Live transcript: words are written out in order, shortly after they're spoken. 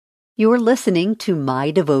You're listening to My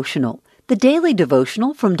Devotional, the daily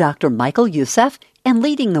devotional from Dr. Michael Youssef and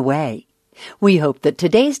Leading the Way. We hope that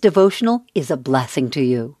today's devotional is a blessing to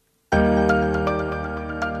you.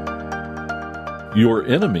 Your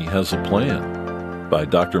Enemy Has a Plan by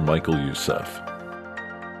Dr. Michael Youssef.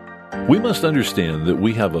 We must understand that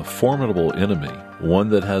we have a formidable enemy, one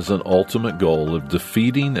that has an ultimate goal of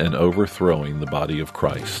defeating and overthrowing the body of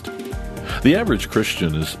Christ. The average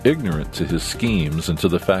Christian is ignorant to his schemes and to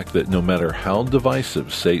the fact that no matter how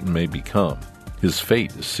divisive Satan may become, his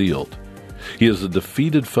fate is sealed. He is a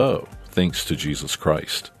defeated foe, thanks to Jesus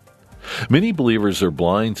Christ. Many believers are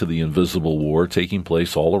blind to the invisible war taking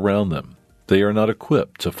place all around them. They are not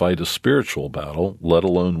equipped to fight a spiritual battle, let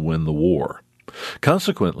alone win the war.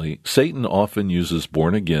 Consequently, Satan often uses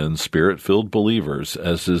born-again, Spirit-filled believers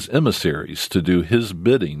as his emissaries to do his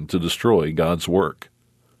bidding to destroy God's work.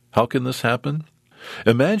 How can this happen?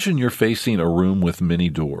 Imagine you're facing a room with many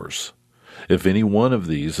doors. If any one of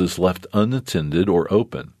these is left unattended or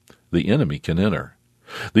open, the enemy can enter.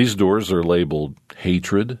 These doors are labeled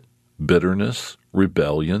hatred, bitterness,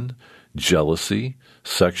 rebellion, jealousy,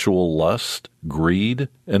 sexual lust, greed,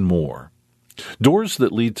 and more. Doors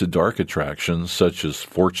that lead to dark attractions such as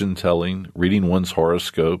fortune-telling, reading one's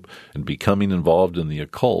horoscope, and becoming involved in the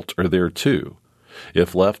occult are there too.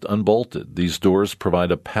 If left unbolted, these doors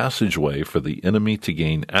provide a passageway for the enemy to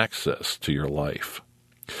gain access to your life.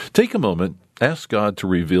 Take a moment, ask God to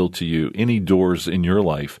reveal to you any doors in your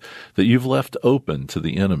life that you've left open to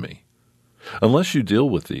the enemy. Unless you deal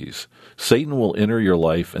with these, Satan will enter your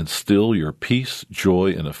life and steal your peace,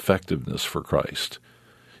 joy, and effectiveness for Christ.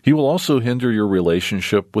 He will also hinder your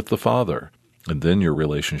relationship with the Father, and then your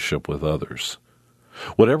relationship with others.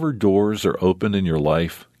 Whatever doors are open in your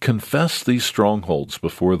life, confess these strongholds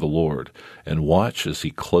before the Lord and watch as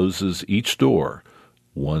He closes each door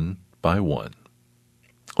one by one.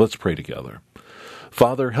 Let's pray together.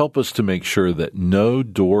 Father, help us to make sure that no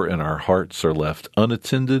door in our hearts are left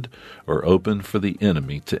unattended or open for the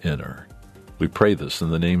enemy to enter. We pray this in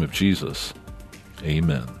the name of Jesus.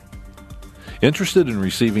 Amen. Interested in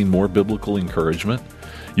receiving more biblical encouragement?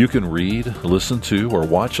 You can read, listen to, or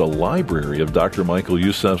watch a library of Dr. Michael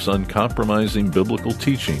Youssef's uncompromising biblical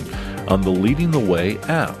teaching on the Leading the Way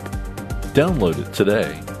app. Download it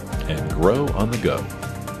today and grow on the go.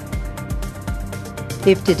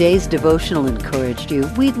 If today's devotional encouraged you,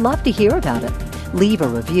 we'd love to hear about it. Leave a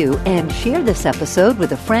review and share this episode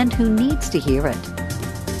with a friend who needs to hear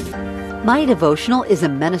it. My Devotional is a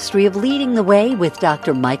ministry of Leading the Way with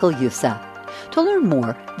Dr. Michael Youssef. To learn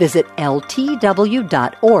more, visit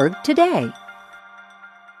ltw.org today.